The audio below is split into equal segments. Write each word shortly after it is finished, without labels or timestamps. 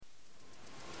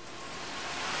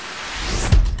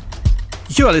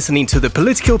You are listening to the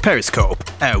Political Periscope,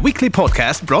 a weekly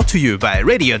podcast brought to you by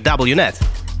Radio WNet.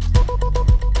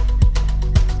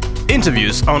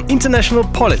 Interviews on international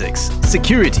politics,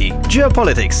 security,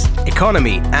 geopolitics,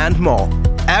 economy, and more.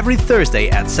 Every Thursday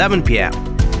at 7 p.m.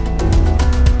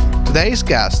 Today's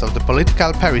guest of the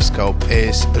Political Periscope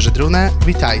is Žydrūnė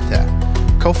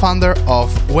Vitaitė, co-founder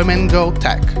of Women Go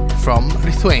Tech from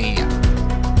Lithuania.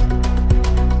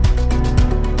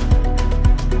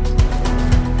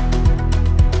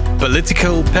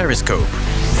 Political Periscope.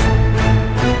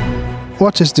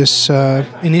 What is this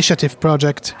initiative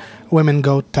project, Women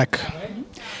Go Tech?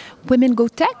 Women Go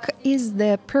Tech is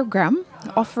the program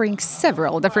offering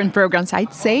several different programs,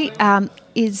 I'd say,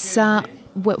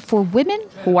 for women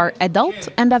who are adult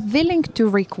and are willing to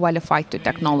requalify to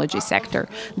technology sector.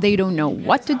 They don't know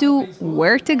what to do,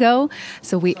 where to go.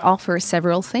 So we offer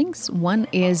several things. One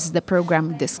is the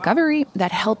program Discovery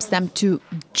that helps them to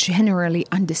generally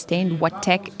understand what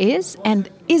tech is and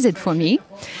is it for me?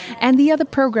 And the other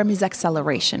program is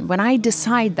Acceleration. When I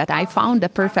decide that I found a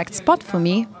perfect spot for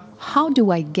me, how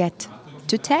do I get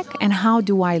to tech and how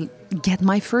do I get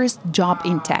my first job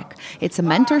in tech? It's a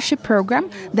mentorship program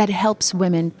that helps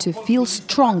women to feel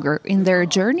stronger in their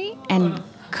journey and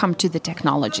come to the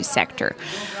technology sector.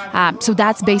 So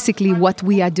that's basically what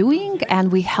we are doing,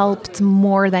 and we helped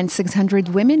more than 600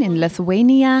 women in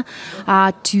Lithuania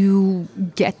to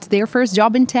get their first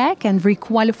job in tech and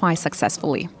requalify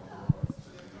successfully.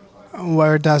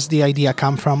 Where does the idea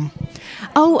come from?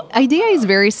 Idea is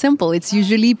very simple. It's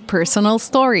usually personal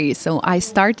stories. So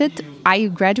I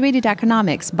graduated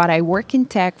economics, but I work in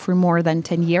tech for more than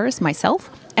 10 years myself.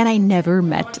 And I never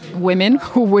met women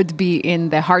who would be in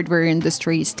the hardware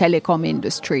industries, telecom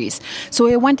industries. So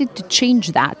I wanted to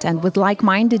change that. And with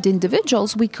like-minded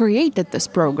individuals, we created this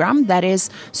program that is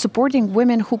supporting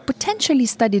women who potentially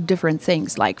studied different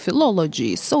things like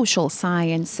philology, social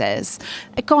sciences,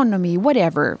 economy,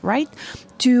 whatever, right?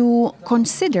 To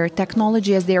consider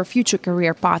technology as their future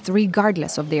career path,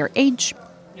 regardless of their age,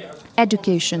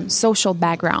 education, social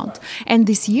background. And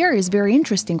this year is very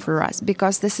interesting for us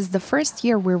because this is the first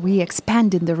year where we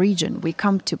expand in the region. We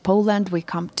come to Poland, we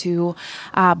come to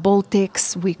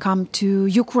Baltics, we come to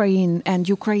Ukraine and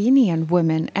Ukrainian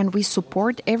women, and we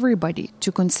support everybody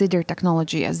to consider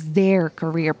technology as their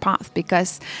career path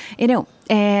because,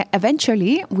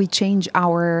 eventually, we change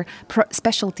our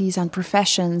specialties and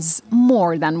professions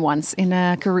more than once in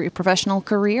a professional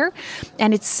career.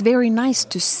 And it's very nice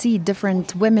to see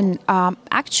different women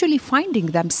actually finding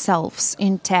themselves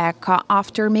in tech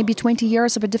after maybe 20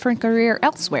 years of a different career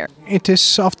elsewhere. It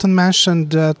is often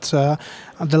mentioned that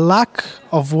the lack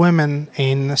of women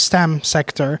in STEM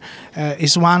sector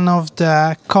is one of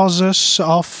the causes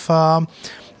of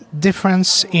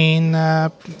difference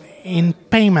in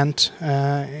payment,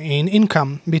 in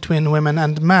income between women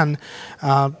and men.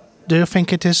 Do you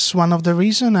think it is one of the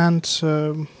reasons,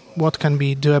 and what can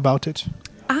be do about it?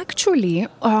 Actually,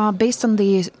 based on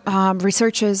the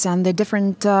researches and the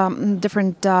different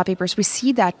papers, we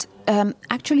see that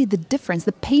actually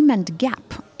the payment gap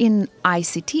in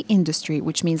ICT industry,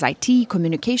 which means IT,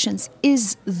 communications,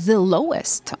 is the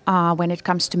lowest when it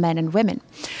comes to men and women.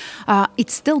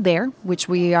 It's still there, which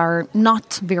we are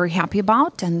not very happy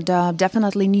about and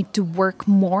definitely need to work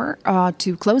more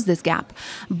to close this gap.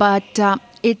 But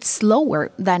it's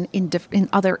lower than in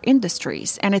other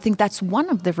industries. And I think that's one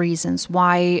of the reasons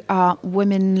why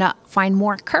women find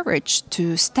more courage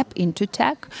to step into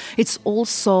tech. It's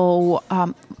also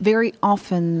very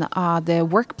often the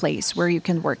workplace where you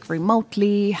can work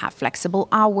remotely, have flexible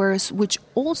hours, which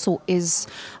also is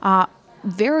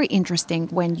very interesting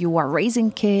when you are raising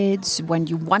kids, when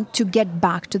you want to get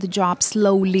back to the job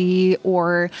slowly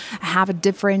or have a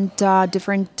different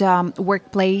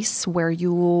workplace where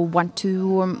you want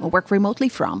to work remotely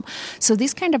from. So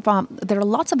this kind of there are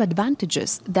lots of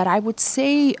advantages that I would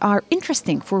say are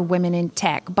interesting for women in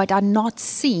tech, but are not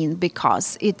seen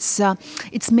because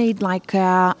it's made like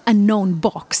a known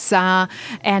box,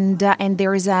 and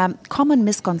there is a common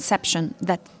misconception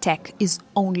that tech is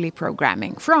only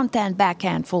programming, front end, back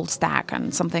end, full stack,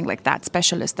 and something like that,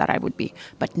 specialist that I would be.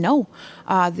 But no,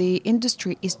 the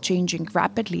industry is changing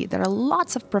rapidly. There are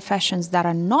lots of professions that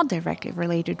are not directly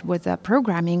related with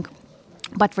programming,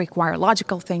 but require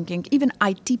logical thinking. Even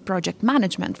IT project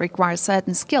management requires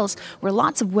certain skills where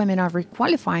lots of women are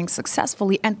requalifying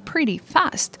successfully and pretty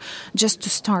fast just to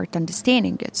start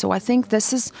understanding it. So I think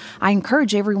I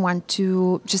encourage everyone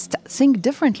to just think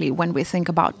differently when we think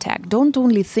about tech. Don't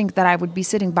only think that I would be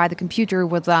sitting by the computer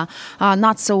with a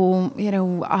not so,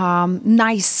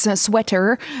 nice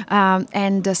sweater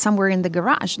and somewhere in the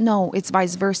garage. No, it's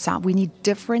vice versa. We need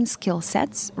different skill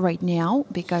sets right now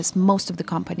because most of the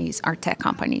companies are tech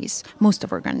companies. Most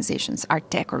of organizations are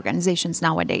tech organizations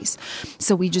nowadays.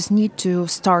 So we just need to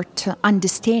start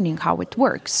understanding how it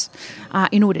works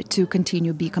in order to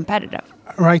continue be competitive.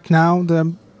 Right now,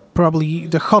 probably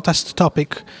the hottest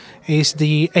topic is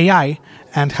the AI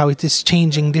and how it is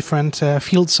changing different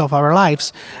fields of our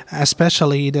lives,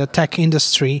 especially the tech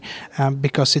industry,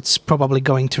 because it's probably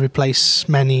going to replace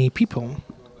many people.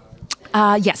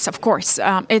 Yes, of course.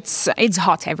 It's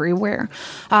hot everywhere,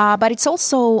 but it's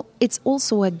also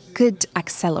a good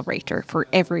accelerator for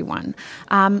everyone.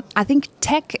 I think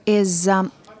tech is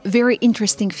very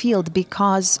interesting field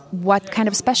because what kind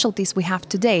of specialties we have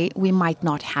today, we might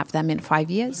not have them in 5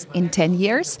 years, in 10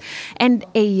 years. And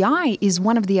AI is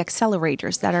one of the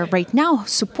accelerators that are right now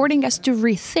supporting us to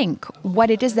rethink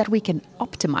what it is that we can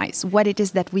optimize, what it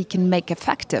is that we can make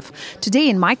effective. Today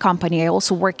in my company, I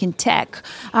also work in tech.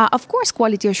 Of course,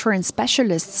 quality assurance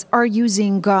specialists are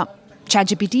using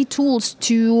ChatGPT tools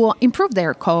to improve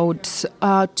their codes,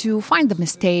 to find the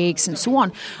mistakes and so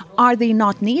on. Are they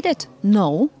not needed?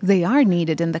 No, they are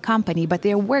needed in the company, but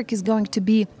their work is going to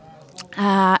be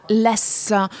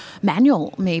less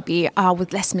manual, maybe,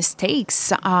 with less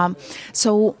mistakes.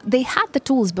 So they had the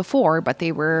tools before, but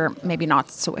they were maybe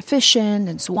not so efficient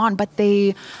and so on. But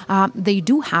they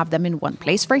do have them in one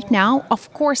place right now.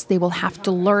 Of course, they will have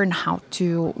to learn how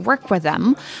to work with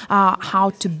them,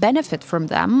 how to benefit from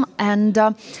them, and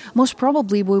most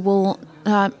probably we will.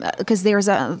 Because there's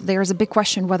a big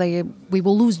question whether we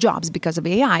will lose jobs because of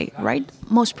AI, right?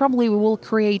 Most probably we will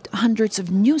create hundreds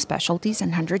of new specialties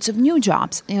and hundreds of new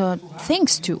jobs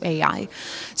thanks to AI.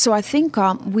 So I think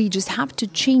we just have to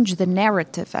change the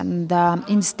narrative, and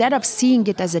instead of seeing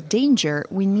it as a danger,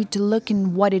 we need to look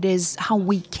in what it is, how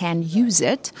we can use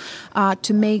it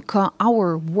to make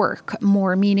our work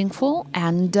more meaningful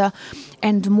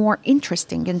and more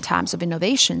interesting in terms of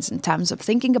innovations, in terms of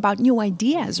thinking about new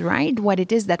ideas, right? What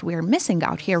it is that we're missing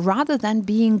out here, rather than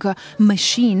being a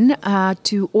machine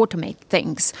to automate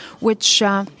things, which,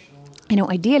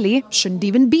 ideally shouldn't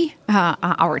even be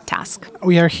our task.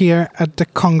 We are here at the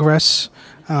Congress,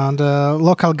 the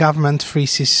local government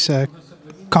freezes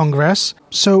Congress.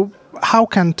 So how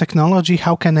can technology,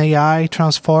 how can AI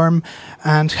transform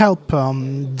and help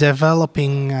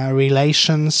developing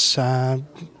relations,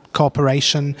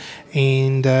 cooperation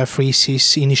in the Free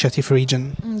Seas Initiative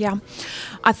region? Yeah,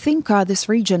 I think this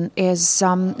region is,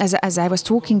 as I was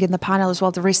talking in the panel as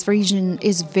well, this region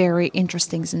is very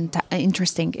interesting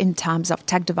in terms of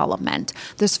tech development.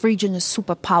 This region is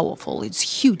super powerful. It's a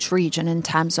huge region in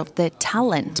terms of the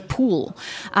talent pool.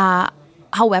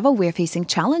 However, we're facing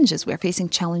challenges. We're facing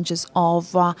challenges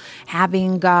of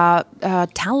having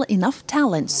enough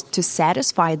talents to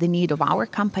satisfy the need of our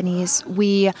companies.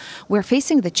 We're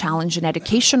facing the challenge in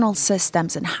educational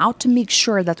systems and how to make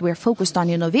sure that we're focused on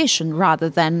innovation rather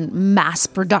than mass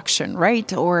production,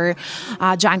 right? Or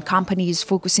giant companies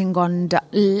focusing on the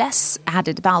less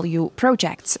added value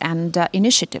projects and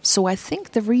initiatives. So I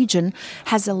think the region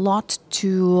has a lot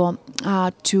to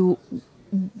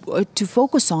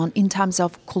focus on in terms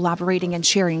of collaborating and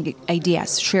sharing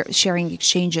ideas, sharing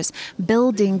exchanges,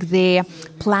 building the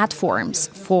platforms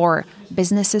for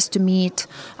businesses to meet,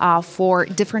 for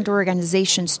different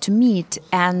organizations to meet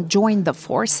and join the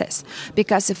forces.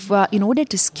 Because if, in order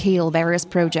to scale various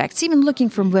projects, even looking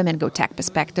from Women Go Tech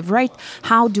perspective, right,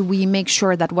 how do we make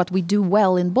sure that what we do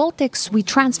well in Baltics, we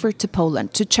transfer to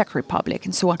Poland, to Czech Republic,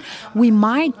 and so on? We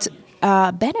might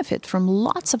benefit from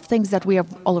lots of things that we have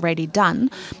already done,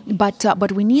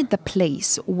 but we need the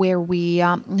place where we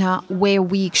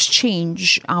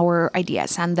exchange our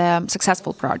ideas and the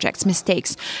successful projects,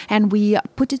 mistakes, and we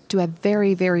put it to a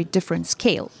very, very different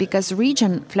scale. Because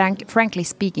region, frankly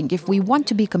speaking, if we want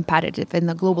to be competitive in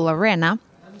the global arena,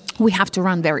 we have to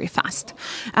run very fast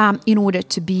in order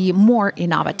to be more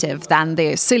innovative than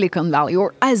the Silicon Valley,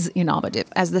 or as innovative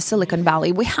as the Silicon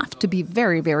Valley. We have to be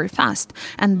very, very fast.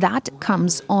 And that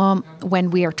comes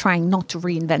when we are trying not to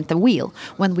reinvent the wheel,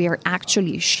 when we are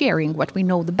actually sharing what we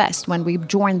know the best, when we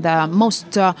join the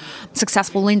most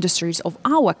successful industries of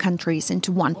our countries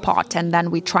into one pot, and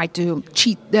then we try to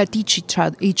teach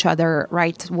each other,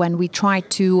 right? When we try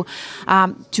to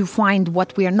find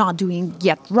what we are not doing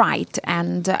yet right,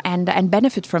 and and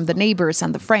benefit from the neighbors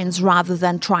and the friends rather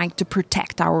than trying to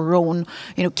protect our own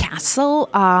castle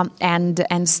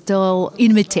and still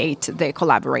imitate the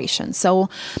collaboration. So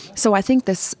I think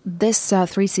this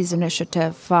 3Cs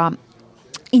initiative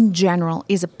in general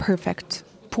is a perfect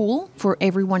pool for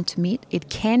everyone to meet. It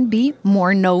can be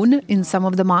more known in some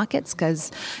of the markets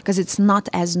because it's not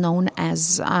as known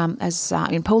as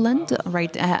in Poland,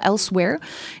 right, elsewhere.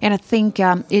 And I think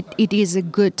it is a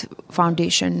good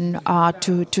foundation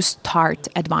to start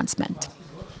advancement.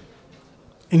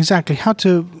 Exactly. How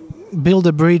to build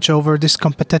a bridge over this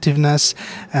competitiveness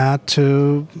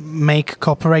to make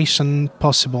cooperation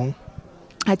possible?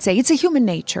 I'd say it's a human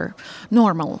nature,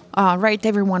 normal, right?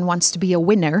 Everyone wants to be a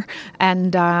winner,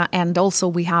 and also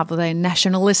we have the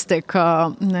nationalistic,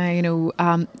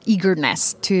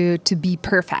 eagerness to be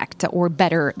perfect or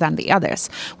better than the others,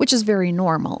 which is very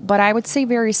normal. But I would say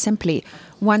very simply,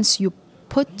 once you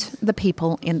put the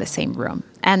people in the same room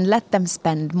and let them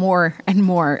spend more and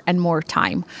more and more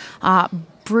time,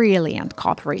 brilliant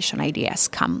cooperation ideas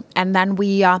come, and then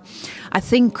I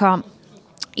think.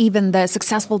 Even the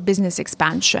successful business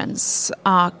expansions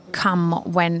come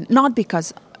when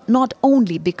not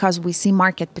only because we see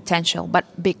market potential, but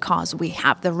because we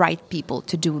have the right people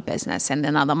to do business in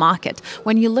another market.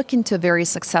 When you look into a very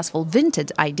successful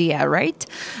vintage idea, right,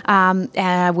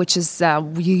 which is a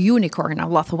unicorn of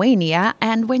Lithuania,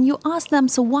 and when you ask them,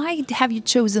 so why have you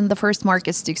chosen the first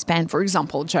markets to expand, for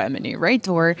example, Germany, right,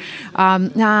 or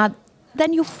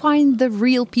then you find the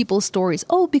real people stories.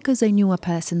 Oh, because I knew a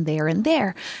person there and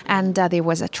there. And there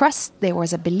was a trust, there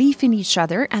was a belief in each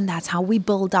other, and that's how we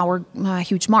build our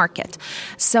huge market.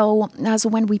 So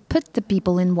when we put the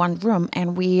people in one room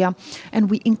and we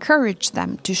encourage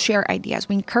them to share ideas,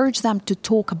 we encourage them to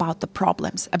talk about the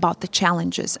problems, about the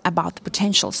challenges, about the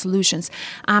potential solutions,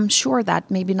 I'm sure that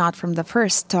maybe not from the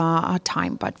first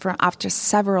time, but after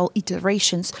several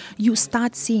iterations, you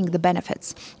start seeing the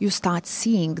benefits, you start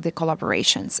seeing the collaborations.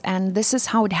 And this is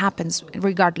how it happens,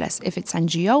 regardless if it's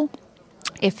NGO,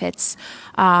 if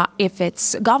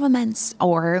it's governments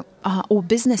or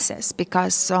businesses.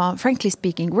 Because frankly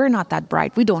speaking, we're not that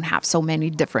bright. We don't have so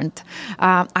many different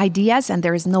ideas, and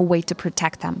there is no way to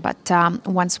protect them. But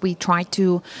once we try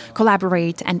to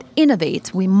collaborate and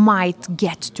innovate, we might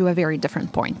get to a very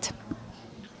different point.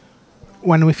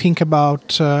 When we think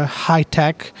about high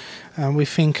tech, we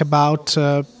think about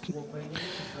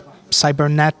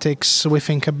cybernetics, we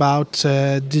think about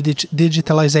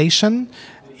digitalization,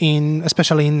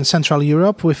 especially in Central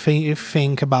Europe. We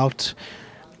think about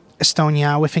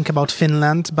Estonia, we think about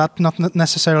Finland, but not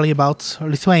necessarily about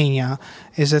Lithuania.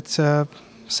 Is it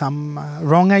some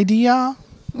wrong idea?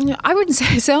 I wouldn't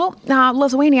say so.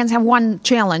 Lithuanians have one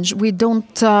challenge. We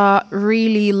don't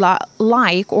really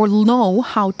like or know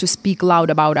how to speak loud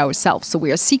about ourselves. So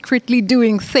we are secretly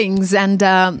doing things and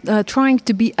trying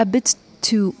to be a bit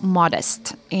too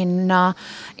modest in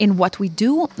what we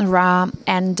do,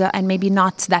 and maybe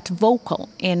not that vocal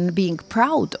in being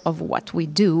proud of what we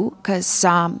do, because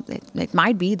it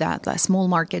might be that the small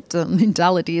market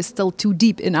mentality is still too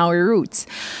deep in our roots.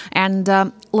 And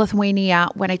Lithuania,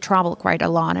 when I travel quite a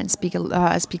lot and speak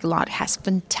a lot, has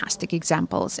fantastic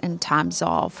examples in terms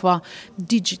of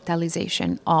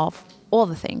digitalization of all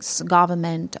the things,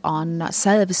 government, on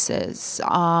services,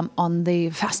 on the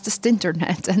fastest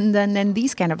internet, and then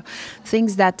these kind of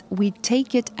things that we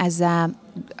take it as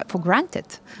for granted.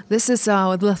 This is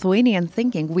Lithuanian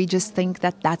thinking. We just think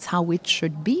that that's how it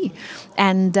should be,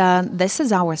 and this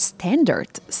is our standard.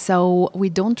 So we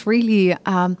don't really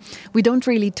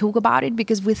talk about it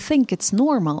because we think it's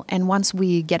normal. And once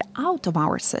we get out of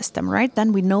our system, right,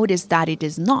 then we notice that it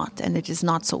is not, and it is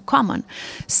not so common.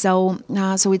 So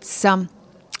it's.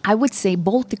 I would say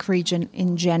Baltic region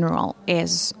in general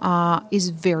is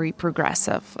very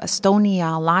progressive.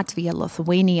 Estonia, Latvia,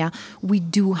 Lithuania, we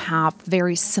do have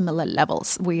very similar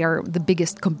levels. We are the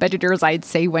biggest competitors, I'd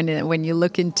say, when you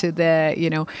look into the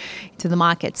to the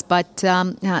markets. But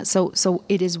so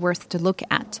it is worth to look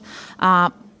at.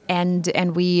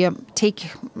 And we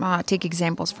take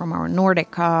examples from our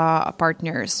Nordic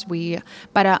partners.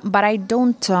 But I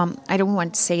don't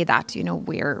want to say that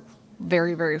we're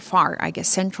very, very far. I guess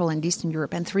Central and Eastern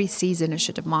Europe and 3Cs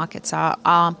initiative markets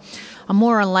are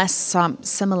more or less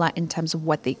similar in terms of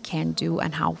what they can do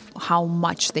and how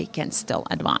much they can still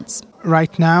advance.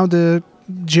 Right now, the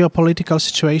geopolitical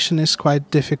situation is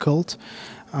quite difficult.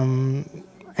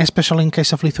 Especially in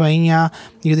case of Lithuania,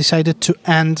 you decided to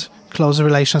end close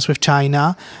relations with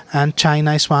China, and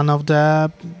China is one of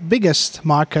the biggest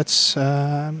markets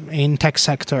in tech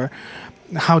sector.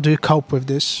 How do you cope with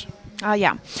this?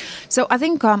 Yeah. So I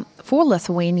think for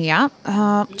Lithuania,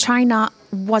 China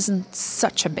wasn't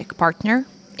such a big partner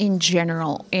in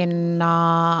general in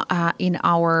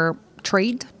our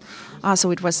trade.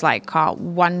 So it was like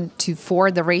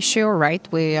 1-4 the ratio, right?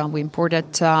 We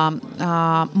imported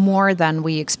more than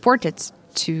we exported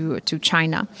to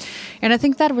China, and I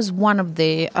think that was one of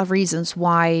the reasons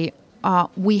why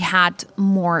we had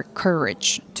more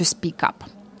courage to speak up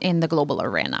in the global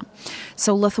arena.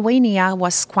 So Lithuania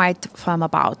was quite firm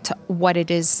about what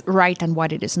it is right and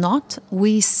what it is not.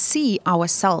 We see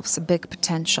ourselves a big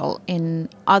potential in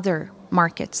other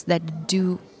markets that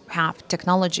do have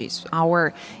technologies.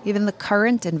 Even the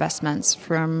current investments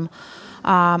from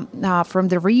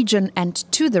the region and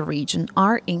to the region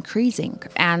are increasing,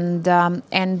 and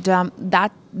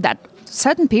that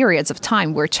certain periods of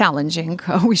time were challenging.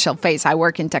 We shall face. I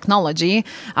work in technology.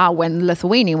 When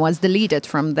Lithuania was deleted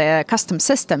from the custom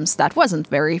systems, that wasn't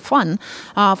very fun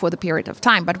for the period of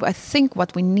time. But I think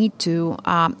what we need to,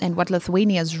 and what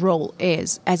Lithuania's role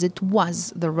is, as it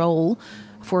was the role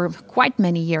for quite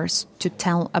many years, to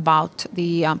tell about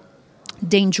the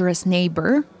dangerous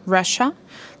neighbor, Russia.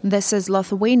 This is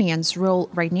Lithuanians' role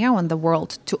right now in the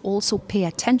world to also pay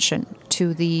attention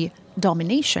to the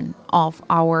domination of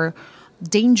our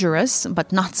dangerous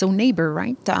but not so neighbor,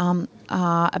 right?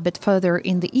 A bit further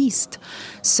in the east.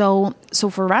 So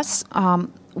for us,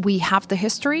 we have the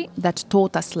history that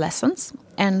taught us lessons,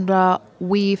 and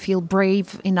we feel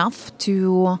brave enough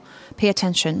to pay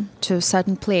attention to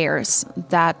certain players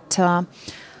that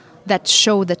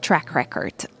show the track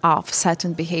record of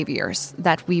certain behaviors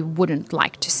that we wouldn't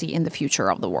like to see in the future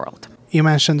of the world. You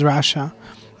mentioned Russia.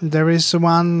 There is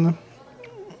one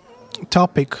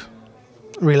topic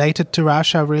related to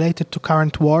Russia, related to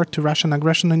current war, to Russian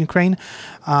aggression in Ukraine,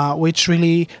 which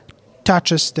really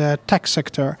touches the tech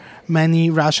sector. Many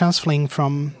Russians fleeing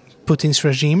from Putin's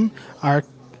regime are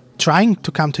trying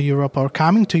to come to Europe or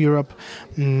coming to Europe,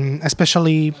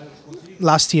 especially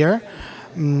last year.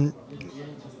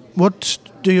 What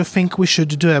do you think we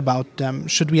should do about them?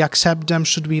 Should we accept them?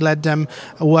 Should we let them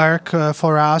work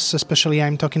for us? Especially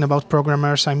I'm talking about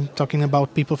programmers, I'm talking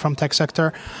about people from tech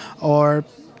sector. Or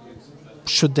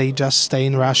should they just stay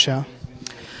in Russia?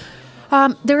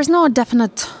 There is no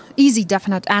easy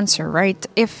definite answer, right?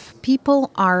 If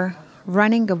people are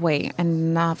running away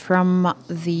and from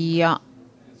the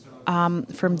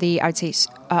I'd say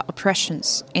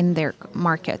oppressions in their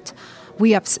market,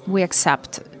 we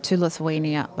accept to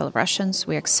Lithuania Belarusians,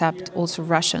 we accept also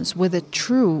Russians with a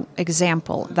true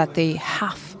example that they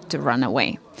have to run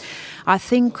away. I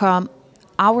think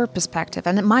our perspective,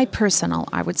 and my personal,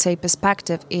 I would say,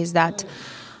 perspective is that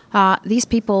these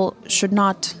people should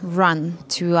not run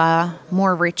to a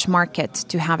more rich market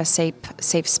to have a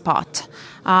safe spot.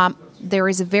 There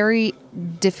is a very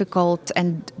difficult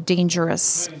and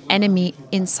dangerous enemy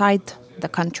inside the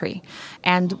country.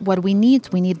 And what we need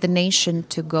the nation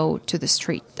to go to the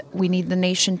street. We need the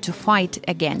nation to fight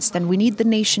against, and we need the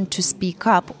nation to speak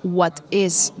up what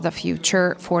is the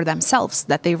future for themselves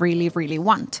that they really, really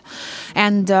want.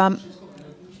 And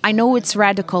I know it's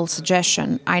radical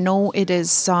suggestion. I know it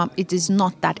is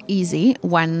not that easy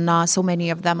when so many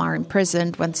of them are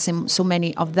imprisoned, when so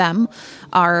many of them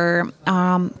are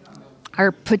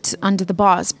put under the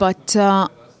bars, but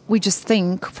we just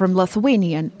think from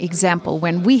Lithuanian example,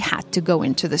 when we had to go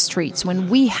into the streets, when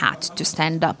we had to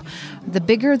stand up, the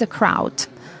bigger the crowd,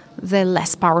 the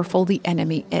less powerful the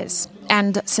enemy is.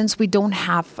 And since we don't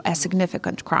have a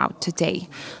significant crowd today,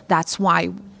 that's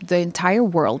why the entire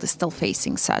world is still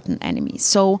facing certain enemies.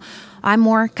 So I'm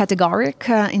more categoric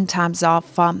in terms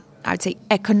of I'd say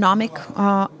economic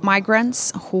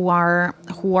migrants who are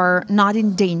not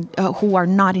in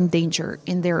danger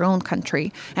in their own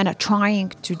country and are trying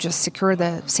to just secure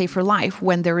the safer life,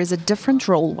 when there is a different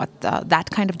role what that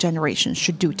kind of generation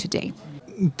should do today.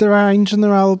 There are in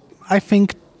general, I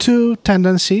think, two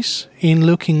tendencies in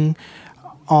looking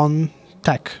on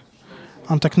tech,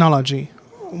 on technology.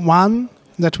 One,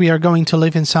 that we are going to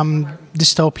live in some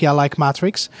dystopia like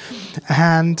Matrix,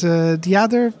 and the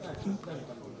other,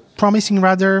 promising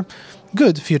rather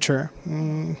good future.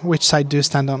 Which side do you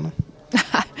stand on?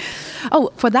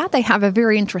 For that, I have a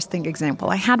very interesting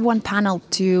example. I had one panel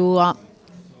to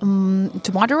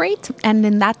moderate, and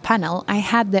in that panel, I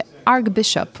had the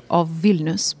Archbishop of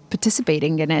Vilnius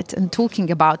participating in it and talking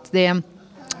about the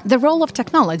role of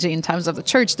technology in terms of the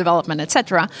church development,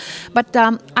 etc. But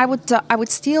I would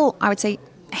say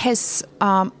his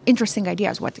interesting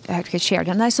ideas, what he shared,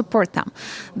 and I support them,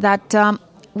 that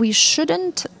we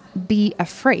shouldn't be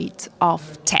afraid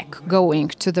of tech going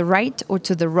to the right or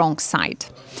to the wrong side.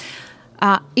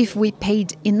 If we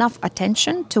paid enough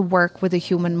attention to work with the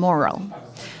human moral.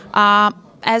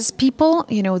 as people,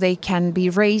 they can be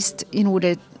raised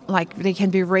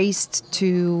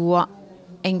to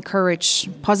encourage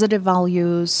positive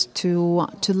values, to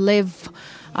live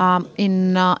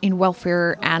in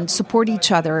welfare and support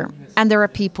each other. And there are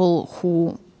people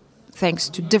who, thanks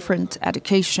to different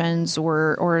educations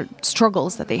or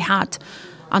struggles that they had,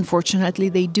 unfortunately,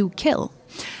 they do kill.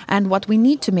 And what we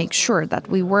need to make sure that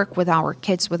we work with our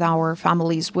kids, with our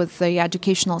families, with the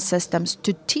educational systems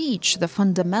to teach the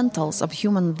fundamentals of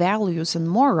human values and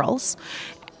morals,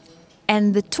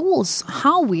 and the tools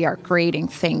how we are creating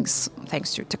things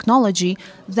thanks to technology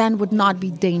then would not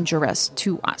be dangerous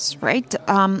to us, right?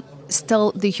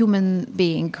 Still, the human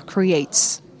being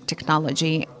creates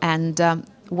technology and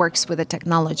works with the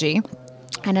technology.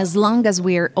 And as long as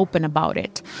we're open about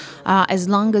it, as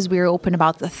long as we're open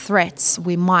about the threats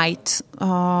we might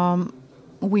have,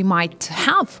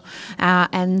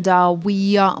 and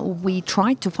we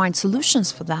try to find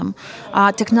solutions for them,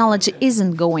 technology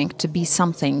isn't going to be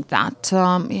something that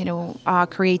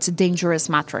creates a dangerous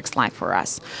matrix life for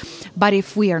us. But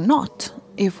if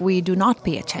we do not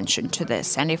pay attention to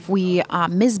this, and if we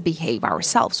misbehave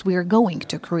ourselves, we are going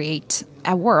to create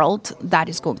a world that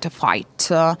is going to fight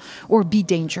or be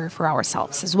danger for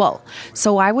ourselves as well.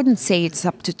 So I wouldn't say it's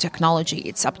up to technology,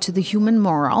 it's up to the human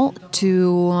moral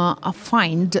to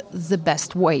find the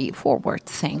best way forward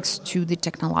thanks to the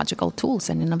technological tools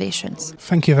and innovations.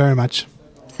 Thank you very much.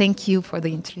 Thank you for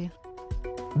the interview.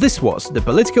 This was the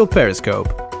Political Periscope.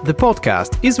 The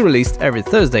podcast is released every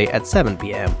Thursday at 7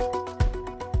 p.m.